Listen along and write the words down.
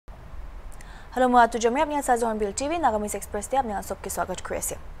Hello, मैं तो जमी अपने साथ HornbillTV नागामीज एक्सप्रेस पे अपने सबके स्वागत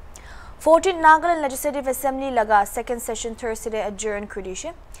करेंगे। 14 Nagaland Legislative Assembly laga second session Thursday adjourn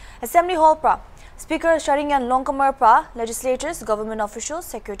kudishe. Assembly Hall pra Speaker Sharingan Longkamar pra legislators, government officials,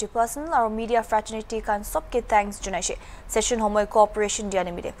 security personnel और media fraternity kan सबके thanks जुनाइशे. Session homoy cooperation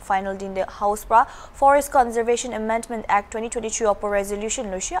diane mide. Final din the House pra Forest Conservation Amendment Act 2023 opo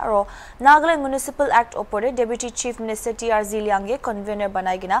resolution loishe और Nagaland Municipal Act opo Deputy Chief Minister TR Ziliange convener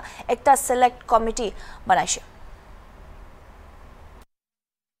banai gina ekta select committee banaishe.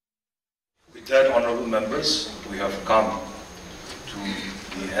 With that, honorable members, we have come to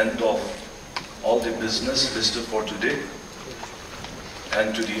the end of all the business listed for today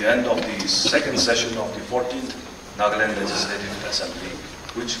and to the end of the second session of the 14th Nagaland Legislative Assembly,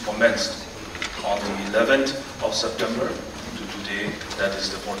 which commenced on the 11th of September to today, that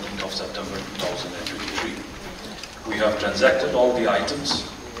is the 14th of September 2023. We have transacted all the items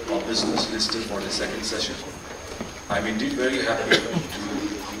of business listed for the second session. I'm indeed very happy to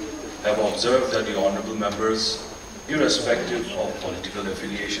have observed that the honorable members, irrespective of political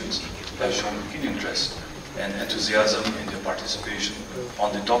affiliations, have shown keen interest and enthusiasm in their participation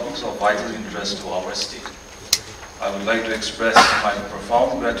on the topics of vital interest to our state. I would like to express my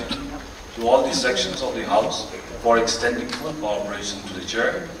profound gratitude to all the sections of the House for extending full cooperation to the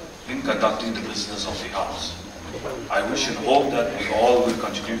Chair in conducting the business of the House. I wish and hope that we all will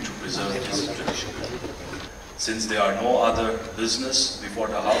continue to preserve this tradition. Since there are no other business before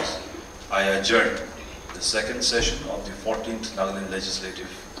the House, I adjourn the second session of the 14th Nagaland Legislative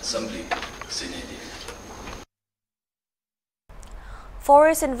Assembly, Senate.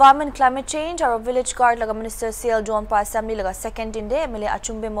 Forest, Environment, Climate Change और Village Guard लगा Minister CL John पर Assembly लगा second दिन दे MLA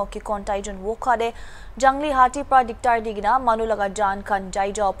अचुंबे मौके contagion वोका दे जंगली हाथी पर डिक्टार दिगिना मानु लगा जान खान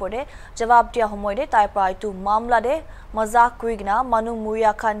जाई जाओ पड़े जवाब दिया हमों दे ताई पर आयतु मामला दे मजाक कुइगना मानु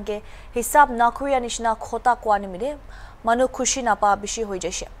मुरिया खान के हिसाब ना कुरिया निशना खोता कुआने मिले मानु खुशी ना पा बिशी हो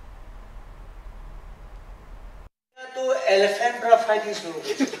जाए तो elephant pra fighting शुरू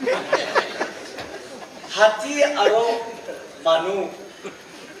हाथी आरो मानु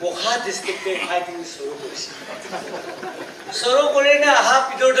बोखा डिस्ट्रिक्ट पे फाइटिंग शुरू करे ना आहा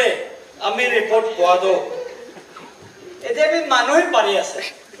पिदोडे आमी रिपोर्ट कोआ दो एते भी मानु ही पारी आसे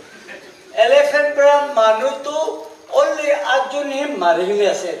एलिफेंट प्रा मानु तो ओनली आजोन ही मारी ही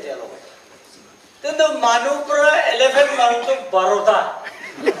आसे एते लो तो मानु प्रा एलिफेंट मानु तो 12टा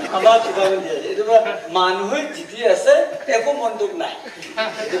आमा किबान दिया एते प्रा मानु ही जिति आसे एको बंदूक নাই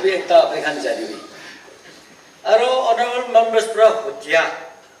एते भी एकटा अपेखान जारी हुई आरो honorable members pra hotia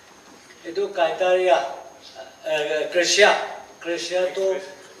edu kaitaria Krishya to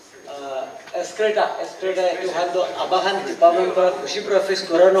eskreta edu hando abahan department pra khushi pra face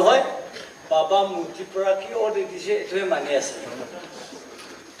korano hoy baba muti pra ki order dise edu mani ase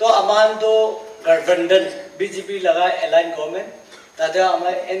to aman to government BJP laga align government tate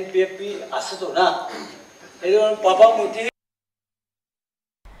amar NPP ase to na edu baba muti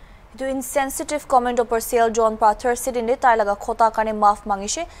To insensitive comment over CL John Prater said in it, I laga khota kane maaf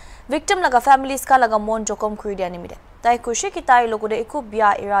mangishe, victim laga families ka laga mon jokom kuridia nimide. Tai kushe ki tai logude iku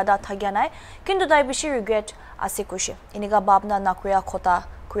biya irada thagya nai, kintu tai bishi regret ase kushe. Iniga babna nakriya khota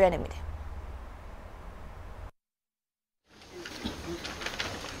kuriya nimide.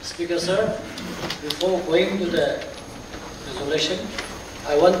 Speaker sir, before going to the resolution,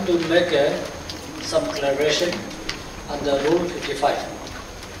 I want to make some clarification on the Rule 55.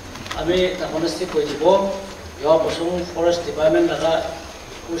 আমি honestly কই দিব ইয়া বসুন forest department লাগা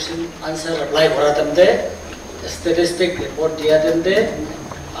question answer apply করাতেন দে statistic report দিয়াতেন দে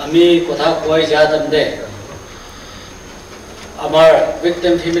আমি কথা কই যাতেন দে আমার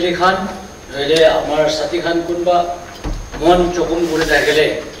victim family খান হইলে আমার সাথী খান কোনবা মন চকুম করে থাকলে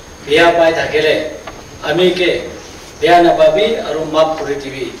বিয়া পাই থাকলে আমি কে বিয়া না পাবি আর মাপ করে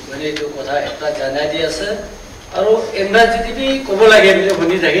দিবি মানে তো কথা একটা জানাই দি আছে আৰু ইংৰাজী দি ক'ব লাগে বুলি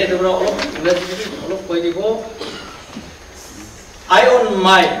শুনি থাকে তোমরা অলপ ইংৰাজী দি অলপ কৈ দিব I on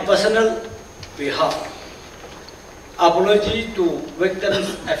my personal behalf apology to victims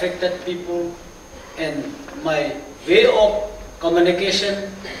affected people and my way of communication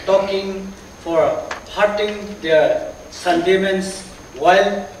talking for hurting their sentiments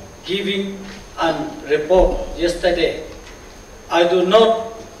while giving a report yesterday. I do not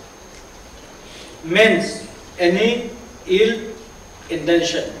mean any ill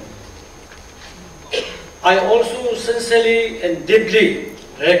intention. I also sincerely and deeply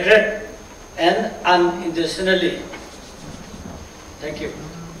regret and unintentionally. Thank you.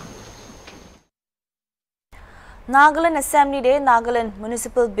 Nagaland Assembly Day Nagaland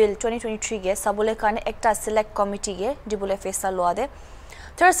Municipal Bill 2023 ge sabule kane ekta select committee ge dibule fesa loa de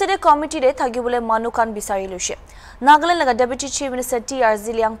Thursday committee de thagibule manukan bisari lushe. Nagaland laga Deputy Chief Minister T.R.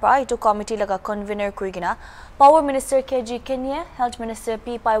 Ziliang pra ito committee laga convener kurigina. Power Minister K.G. Kenya, Health Minister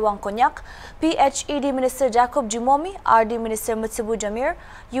P. Paiwang Konyak, PHED Minister Jacob Jimomi, RD Minister Mutsibu Jamir,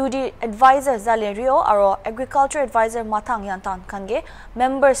 UD Advisor Zale Rio, aro Agriculture Advisor Matang Yantan kange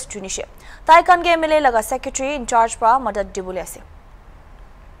members junishe. Tai kange MLA laga Secretary in charge pra madad dibule ase.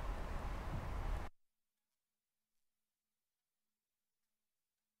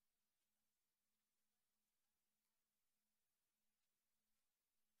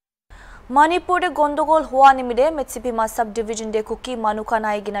 Manipur de Gondogol Hua Nimide, Metsipima subdivision de Kuki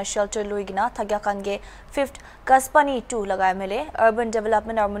Manukanai Gina shelter Luigina, Tagakange, 5th Gaspani 2 Laga MLA, Urban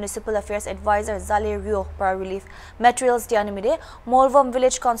Development or Municipal Affairs Advisor Zale Rio para relief materials Dianimide, Molvom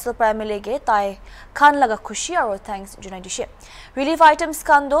Village Council para MLA Tai Khan Laga Kushi or thanks Junaidishe. Relief items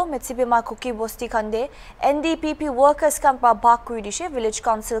Kando, Metsipima Kuki Bosti Kande, NDPP workers Kampa Bakuidishe, Village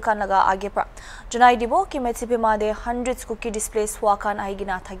Council Kan Laga Agepra. Junaidibo, Ki Metsipima de hundreds Kuki displays Huakan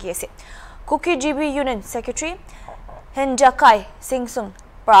Aigina Tagiese. Kuki GB Union Secretary Henjakai Singsung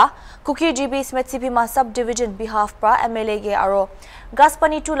pra Kuki GB Smetsipima subdivision behalf pra MLA ge aro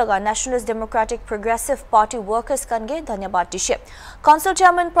Gaspani 2 laga Nationalist Democratic Progressive Party workers kange dhanyabad dishe. Council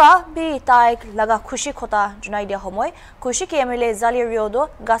chairman pra bi tai laga khushi khota junai dia homoy khushi ke MLA Zali Riodo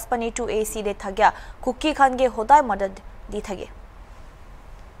Gaspani 2 AC de thagya Kuki khange hodai madad di thage.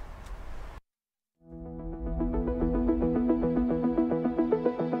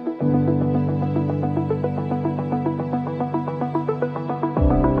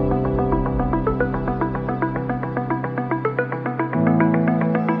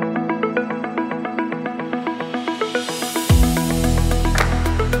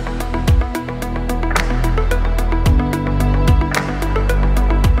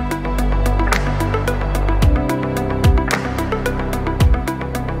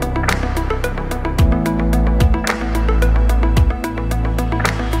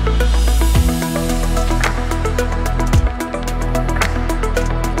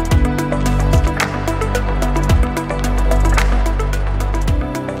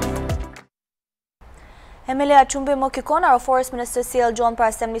 MLA Achumbe Mokikon our Forest Minister CL John pra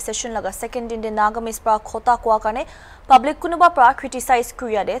Assembly session laga second din de NAGAMESE pra khota kwa kane public kunuba pra criticize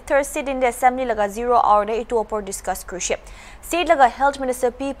kuriya de Thursday din de Assembly laga 0 hour de itu opor discuss kurishe. State laga Health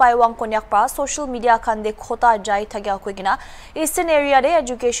Minister P. Paiwang Konyak pra social media kan de khota jai thagya koigina Eastern area de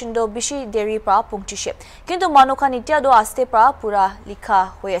education do bishi deri pra pungchishe. Kintu manukan itya do aste pra pura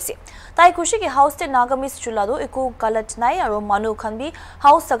likha hoyase. Tai kushi ki house te NAGAMESE chula do iku galat nai aro manukan bi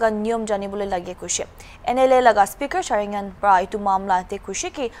house saga niyom janibole lage kushe. NLA laga Speaker Sharingan pra itu mamla te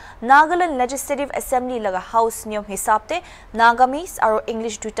kushi ki Nagaland Legislative Assembly laga house niyom hisab te NAGAMESE aro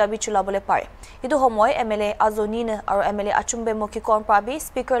English duita bi chula bole pare. Itu homoy MLA Azonin aro MLA Achumbe Mokikon pra bi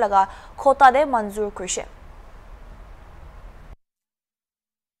Speaker laga khota de manzur kurishe.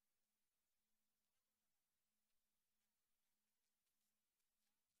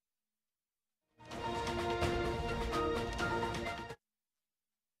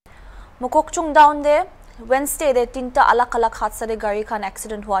 Mokokchung down there Wednesday de tinta alak hadsa de gari khan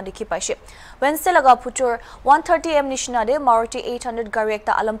accident hua dikhi paise. Wednesday laga putur 1:30 am nishna de Maruti 800 gari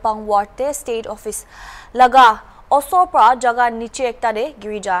ekta Alampang ward te state office laga osor pra jaga niche ekta de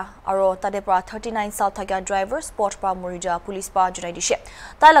girija aro tade pra 39 sal thagya driver spot pra morija police pa junai dishe.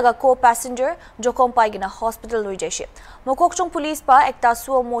 Tai laga co passenger jokom pai gina hospital loi jaise. Mokokchung police pa ekta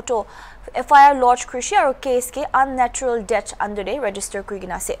suo moto FIR lodge krishi aro case ke unnatural death under de register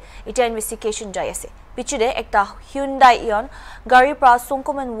kurigina se. Ita investigation jai ase. Pichide ekta Hyundai Ion gari pra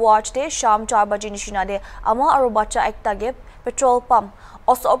Sungkomen watch de sham 4 baje nishina de ama aro bacha ekta ge petrol pump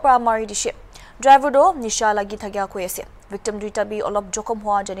osor pra mari dishe. Driver do nisha lagi thagya koise. Victim duita bi olop jokom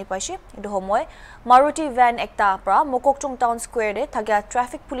hua jani paise. Idu homoy Maruti van ekta pra Mokokchung town square de thagya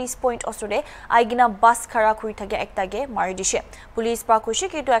traffic police point osode aigina bus khara kuri thagya ekta ge mari dishe. Police pra kushi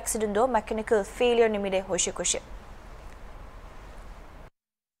ki to accident do mechanical failure nimide hoise kushi.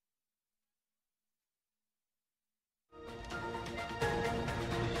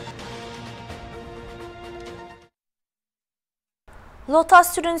 Lota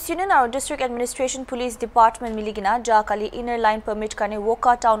Students Union our District Administration Police Department miligina ja kali inner line permit kane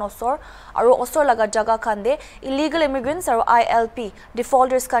Woka town osor aro osor laga jaga khande illegal immigrants aro ILP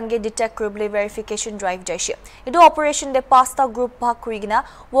defaulters kange detect kurble verification drive jaise. Idu operation de pasta group bhag kurigina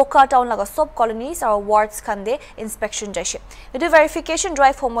Woka town laga sub colonies aro wards khande inspection jaise. Idu verification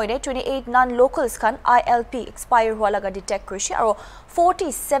drive homoide 28 non locals kan ILP expire hua laga detect kurishi aro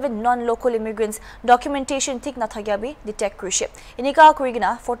 47 non local immigrants documentation thik na thagya bi detect kurishi. Inika Tika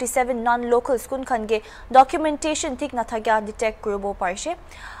kurigina 47 non-local skun khange documentation thik nathagya detect kurubo parise.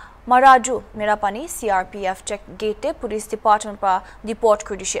 Maraju Merapani CRPF check gate police department pra deport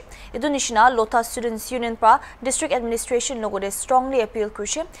kurdishe. Idu nishina Lota Students Union pra district administration logode strongly appeal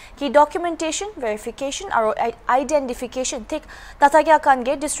kurshe ki documentation verification aro identification thik nathagya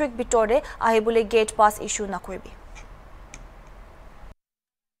khange district bitore ahibule gate pass issue nakuribi.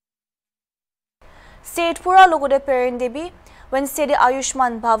 State pura logode parent debi Wednesday the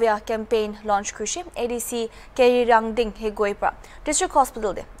Ayushman Bhavya campaign launch kushi ADC Keri Rangding Hegoipra District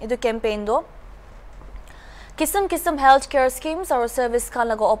Hospital de idu campaign do kisam healthcare schemes or service kan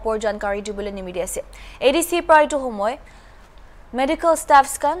lago opor jankari dibule nimide ase ADC pra itu homoy medical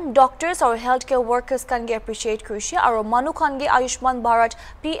staffs kan doctors or healthcare workers kan ge appreciate kushi aro manu kan ge Ayushman Bharat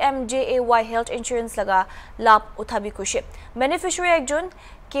PMJAY health insurance laga lab uthabi kushi beneficiary ekjon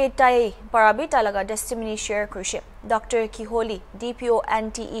Ketai Parabita laga testimony share kushi Dr. Kiholi DPO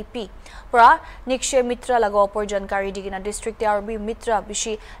NTEP pra Nikshe Mitra laga opor jankari digina district RB Mitra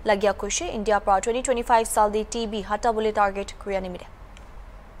bishi lagya kushi India pra 2025 saldi TB hata bole target kuya nimide.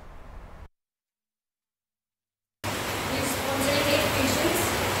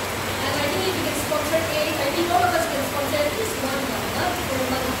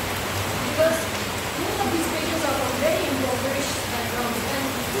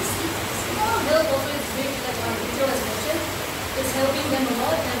 It's helping them a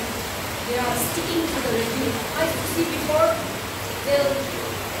lot and they are sticking to the regime. I see before they'll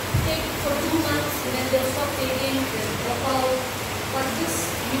take for 2 months and then they'll stop taking, they'll drop out. But this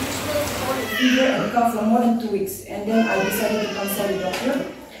nutritional support fever had come for more than 2 weeks, and then I decided to consult a doctor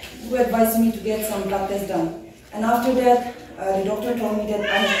who advised me to get some blood tests done. And after that, the doctor told me that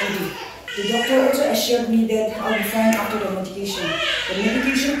I have TB. The doctor also assured me that I'll be fine after the medication. The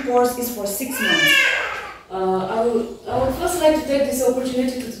medication course is for 6 months. I would first like to take this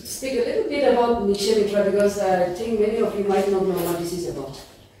opportunity to speak a little bit about Nikshe Mitra because I think many of you might not know what this is about.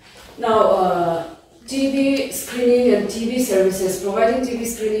 Now, TB screening and TB services, providing TB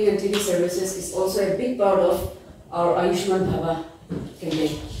screening and TB services is also a big part of our Ayushman Bhava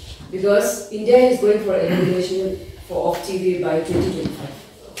campaign because India is going for elimination of TB by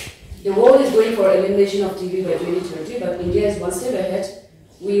 2025. The world is going for elimination of TB by 2030, but India is one step ahead.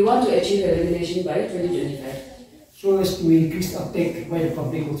 We want to achieve elimination by 2025. So as to increase uptake by the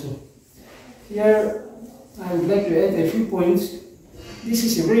public also. Here, I would like to add a few points. This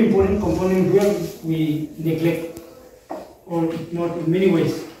is a very important component where we neglect or ignore in many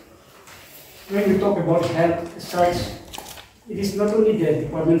ways. When we talk about health as such, it is not only the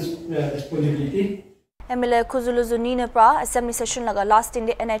department's responsibility. MLA Kuzuluzunine pra assembly session laga last in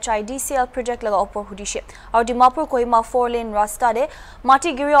the NHIDCL project laga opor hudishe aur Dimapur Kohima 4-lane rasta de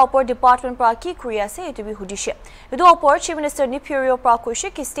mati giri opor department pra ki kuriya se etu bi hudishe edu opor chief minister Nipurio pra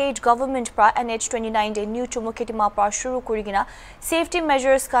koishe ki state government pra NH29 de new chumuketima pra shuru kurigina safety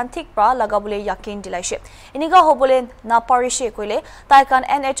measures kan thik pra lagabule yakin dilaise iniga hobole na parishe koile tai kan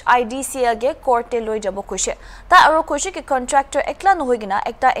NHIDCL ge court te loi jabo koishe ta aro koishe ki contractor ekla nohigina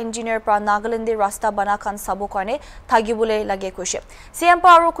ekta engineer pra Nagaland de rasta bana kan sabo karne thagibule lage koishe CM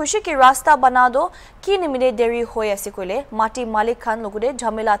paro koishe ki rasta bana do ki nimide deri hoy ase koile mati malik khan logude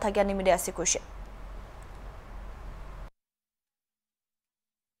jhamela thagya nimide ase koishe.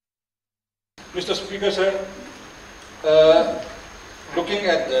 Mr. Speaker, sir, looking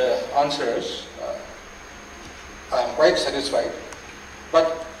at the answers, I am quite satisfied,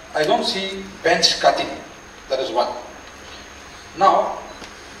 but I don't see bench cutting. That is one. Now,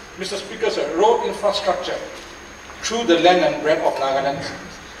 Mr. Speaker, sir, road infrastructure through the land and breadth of Nagaland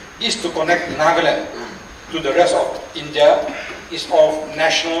is to connect Nagaland to the rest of India is of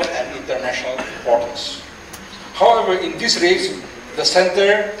national and international importance. However, in this race, the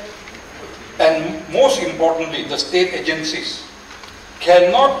center and most importantly, the state agencies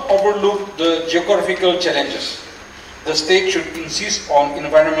cannot overlook the geographical challenges. The state should insist on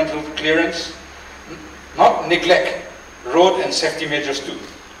environmental clearance, not neglect road and safety measures too.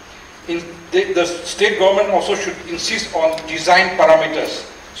 The state government also should insist on design parameters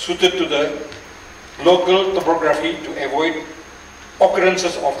suited to the local topography to avoid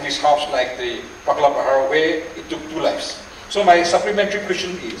occurrences of mishaps like the Pakla Pahar where it took 2 lives. So my supplementary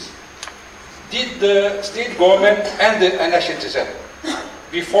question is, did the state government and the NHIDCL,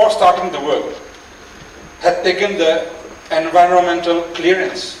 before starting the work, had taken the environmental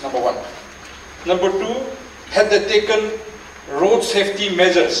clearance, number 1. Number 2, had they taken road safety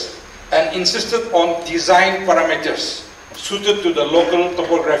measures and insisted on design parameters suited to the local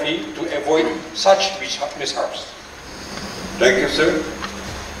topography to avoid such mishaps? Thank you, sir.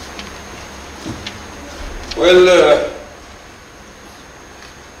 Well,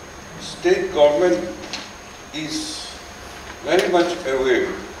 state government is very much aware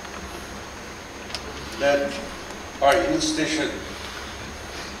that our hill station,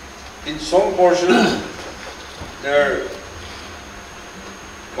 in some portion, there are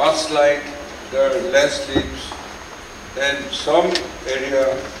mudslide, there are landslips, and some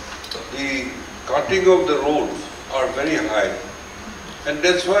area, the cutting of the roads are very high. And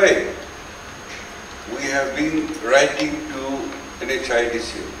that's why we have been writing to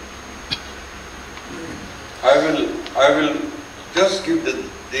NHIDC. I will just give the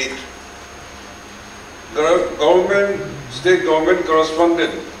date. State government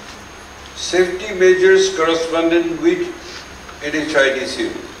correspondent, safety measures correspondent with NHIDC.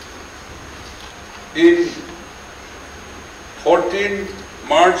 In 14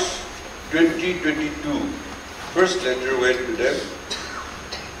 March 2022, first letter went to them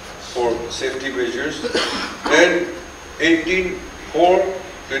for safety measures. Then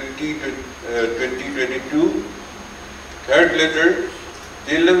 18/4/2022, third letter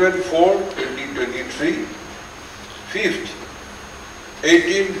 11/4/2023, fifth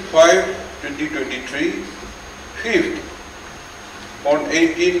 18/5/2023, fifth on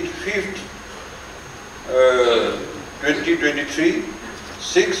 18/5/2023,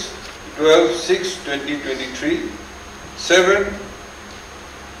 6th 12/6/2023, 7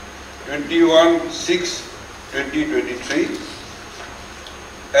 21/6/2023,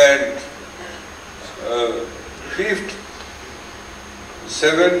 and 5th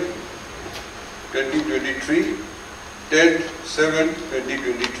 7/2023, 10th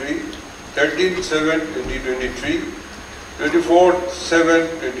 7/2023, 13th 7/2023, 24th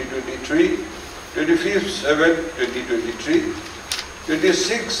 7/2023, 25th 7/2023,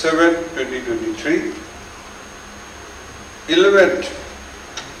 26th 7/2023, 11th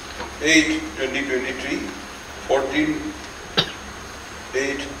 8/2023, 14th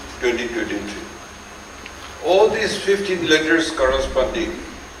 8/2023. All these 15 letters corresponding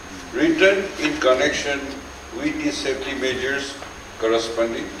written in connection with the safety measures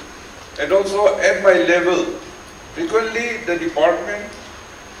corresponding, and also at my level, frequently the department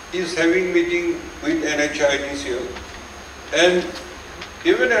is having meeting with NHIDCL, and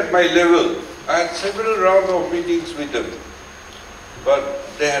even at my level, I had several rounds of meetings with them, but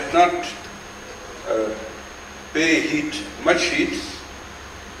they had not much heed,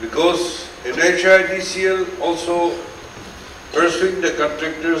 because NHIDCL also pursuing the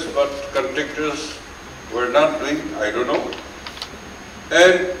contractors, but contractors were not doing, I don't know.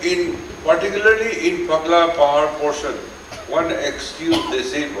 And particularly in Pakla Pahar portion, one excuse they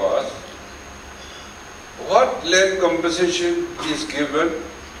said was, what land compensation is given,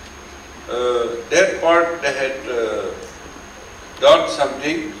 that part they had done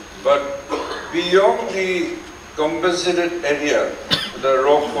something, but beyond the compensated area, the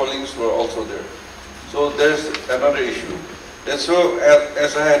rock fallings were also there. So there's another issue. That's so,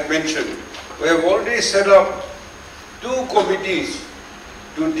 as I had mentioned, we have already set up 2 committees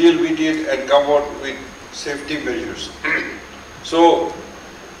to deal with it and come out with safety measures. So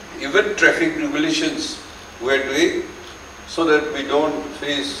even traffic regulations we are doing so that we don't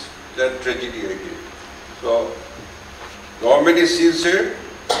face that tragedy again. So government is sincere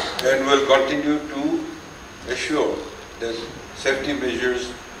and will continue to assure that safety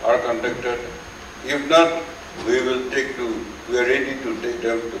measures are conducted. If not, we are ready to take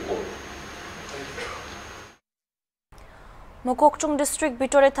them to court. Mokokchung district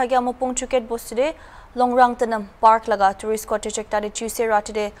bitore thagya mopong chuket bostide longrang tanam park laga tourist cottage ekta de Tuesday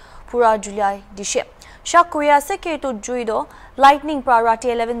ratide pura July dishe. Shak korea se ke to juido lightning pra rati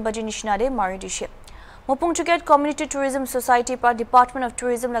 11 baje nishna de mari dishe. Mopong chuket community tourism society pra department of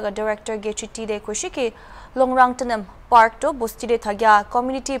tourism laga director gechitti de koshi ke longrang tanam park to bostide thagya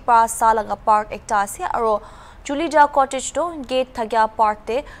community pra sa laga park ekta ase aro Julija cottage to gate thagya park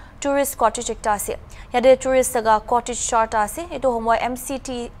te tourist cottage ekta ase. Yade tourist laga cottage chart ase. Eto homo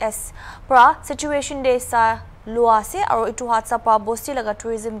MCTS pra situation de sa lua ase aro itu hatsa pa bosti laga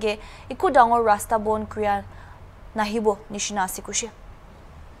tourism ge iku dangor rasta bon kriya nahibo nishina ase kushi.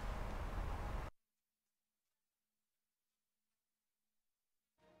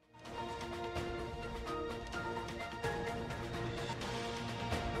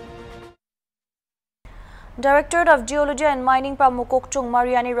 Directorate of Geology and Mining pra Mokokchung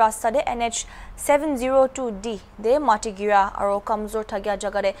Mariani Rasta de NH 702D de Matigira aro kamzor thagya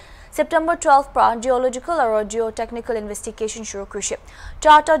jaga de September 12 pra geological aro geotechnical investigation shuru krishi.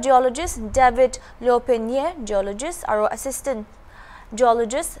 Charter geologist David Leopenier, geologist aro assistant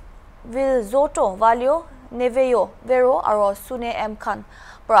geologist Vilzoto Valio Neveyo Vero aro Sune M Khan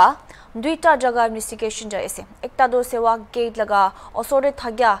pra duita jaga investigation jaise. Ekta do sewa gate laga osore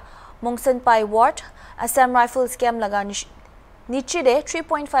thagya Mongsanpai Ward Assam Rifle Scam laga niche de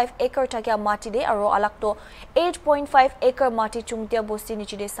 3.5 acre thakya mati de aro alakto 8.5 acre mati chungtia bosti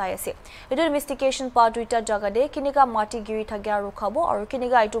niche de sai ase edu investigation pa duita jaga de kinika mati giri thakya rukhabo aro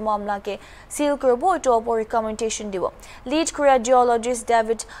kinika itu mamla ke seal korbo itu opor recommendation dibo lead Korea geologist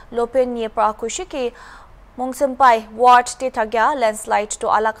David Lopen ye pra kushi ki Mongsanpai Ward te thakya landslide to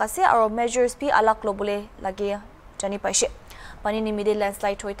alak ase aro measures pi alak lobole lage jani paise pani nimide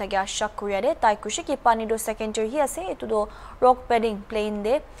landslide hoi thagya shak korea de tai kushi ki pani do secondary hi ase etu do rock bedding plain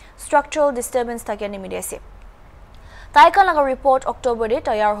de structural disturbance thagya nimide ase tai ka laga report October de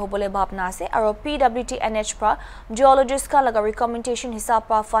tayar hobole bhapna ase aro PWT NH pra geologist ka laga recommendation hisab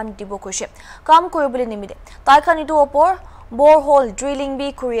pa fund dibo kushi kam koribole nimide tai ka nitu opor borehole drilling bi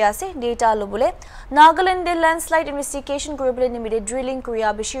korea ase data lobole Nagaland de landslide investigation koribole nimide drilling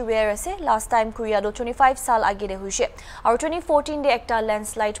korea bishi rare ase last time korea do 25 sal age de hoise aru 2014 de ekta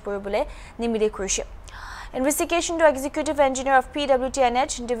landslide koribole nimide korise investigation to executive engineer of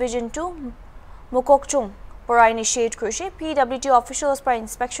PWTNH division 2 Mokokchung pora initiate korise PWT officials pra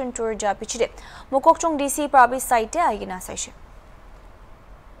inspection tour ja pichide Mokokchung DC prabi site agina saise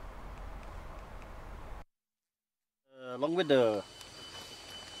along with the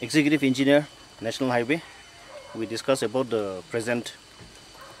executive engineer National Highway, we discussed about the present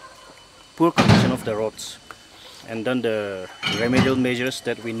poor condition of the roads and then the remedial measures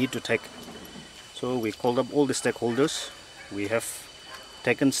that we need to take. So we called up all the stakeholders. We have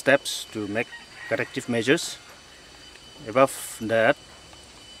taken steps to make corrective measures. Above that,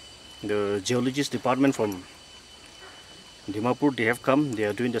 the geologist department from Dimapur, they have come, they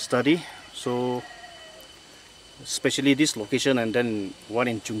are doing the study. So especially this location and then one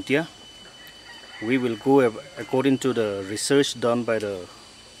in Chungtia, we will go according to the research done by the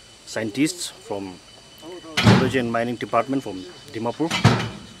scientists from Geology and Mining Department from Dimapur.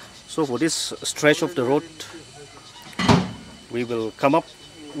 So for this stretch of the road, we will come up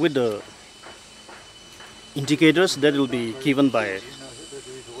with the indicators that will be given by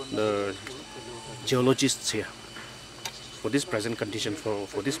the geologists here for this present condition,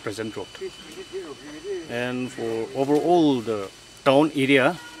 for this present road. And for overall the town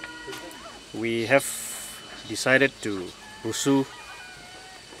area, we have decided to pursue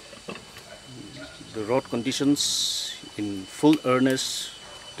the road conditions in full earnest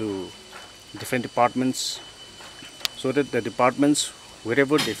to different departments, so that the departments,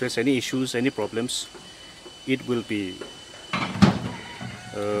 wherever they face any issues, any problems, it will be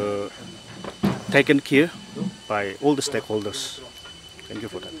taken care by all the stakeholders. Thank you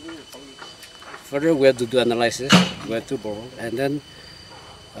for that. Further, we have to do analysis, we have to borrow, and then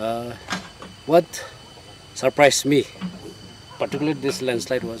what surprised me, particularly this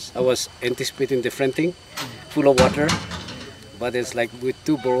landslide, was I was anticipating different thing, full of water, but it's like with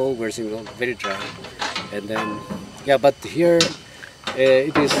two boreholes, we're seeing very dry, and then yeah, but here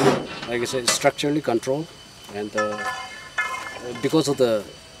it is, like I said, structurally controlled, and because of the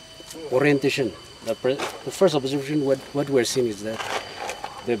orientation, the first observation, what we're seeing is that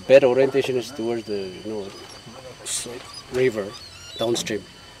the bed orientation is towards the river downstream,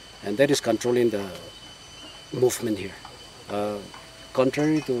 and that is controlling the movement here.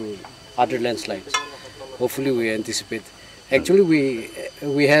 Contrary to other landslides, hopefully we anticipate. Actually,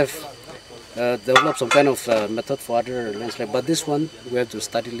 we have developed some kind of method for other landslide, but this one we have to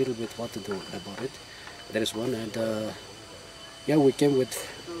study a little bit what to do about it. That is one, and yeah, I came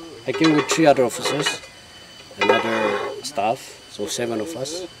with 3 other officers, another staff. So 7 of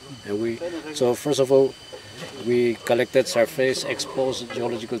us, and so first of all, we collected surface exposed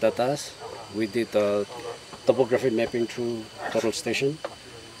geological data. We did topography mapping through total station,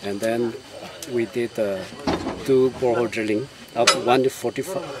 and then we did 2 borehole drilling, up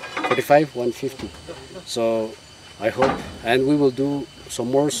 145, 150. So I hope, and we will do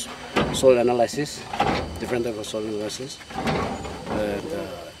some more soil analysis, different type of soil analysis. And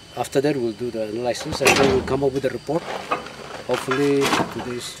after that, we'll do the analysis, and then we'll come up with a report. Hopefully,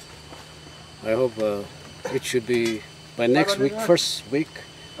 I hope it should be by next week, first week.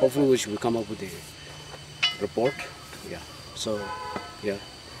 Hopefully, we should come up with a report. Yeah. So, yeah,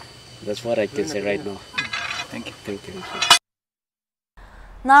 that's what I can say right now. Thank you. Thank you.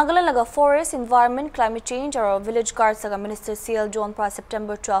 Nagaland laga forest, environment, climate change or village guards laga Minister CL John pra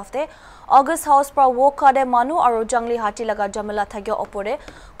September 12 de August House pra woka de manu aro jangli hati laga jamala thagya opore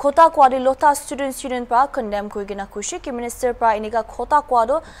khota kwadi lota student pra condemn kurigina kushi ki minister pra iniga khota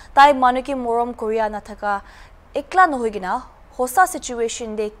kwado tai manu ki morom korea na thaka ekla nohigina hosa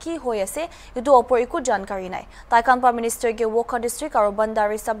situation de ki hoi ase idu opor iku jankari nai taikan par minister ge Woka district aro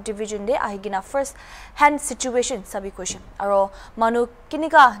Bandari sub division de ahigina first hand situation sabi kushi aro manu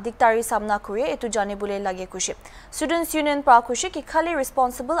kinika diktari samna kuri etu jani bole lage kushi students union pra kushi ki khali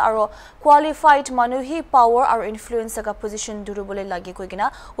responsible aro qualified manu hi power aro influence aga position duru bole lage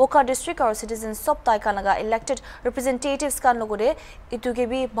koigina Woka district aro citizens sub taikan laga elected representatives kan logode etu ge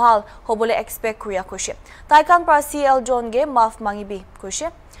bi bhal hobole expect kriya kushi taikan pra CL John ge maaf mangibi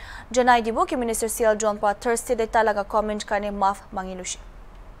kushi janai dibo ki minister CL John pa Thursday de talaga comment kane maaf mangilushi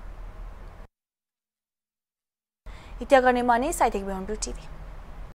इत्यागने माने Scitech Hornbill TV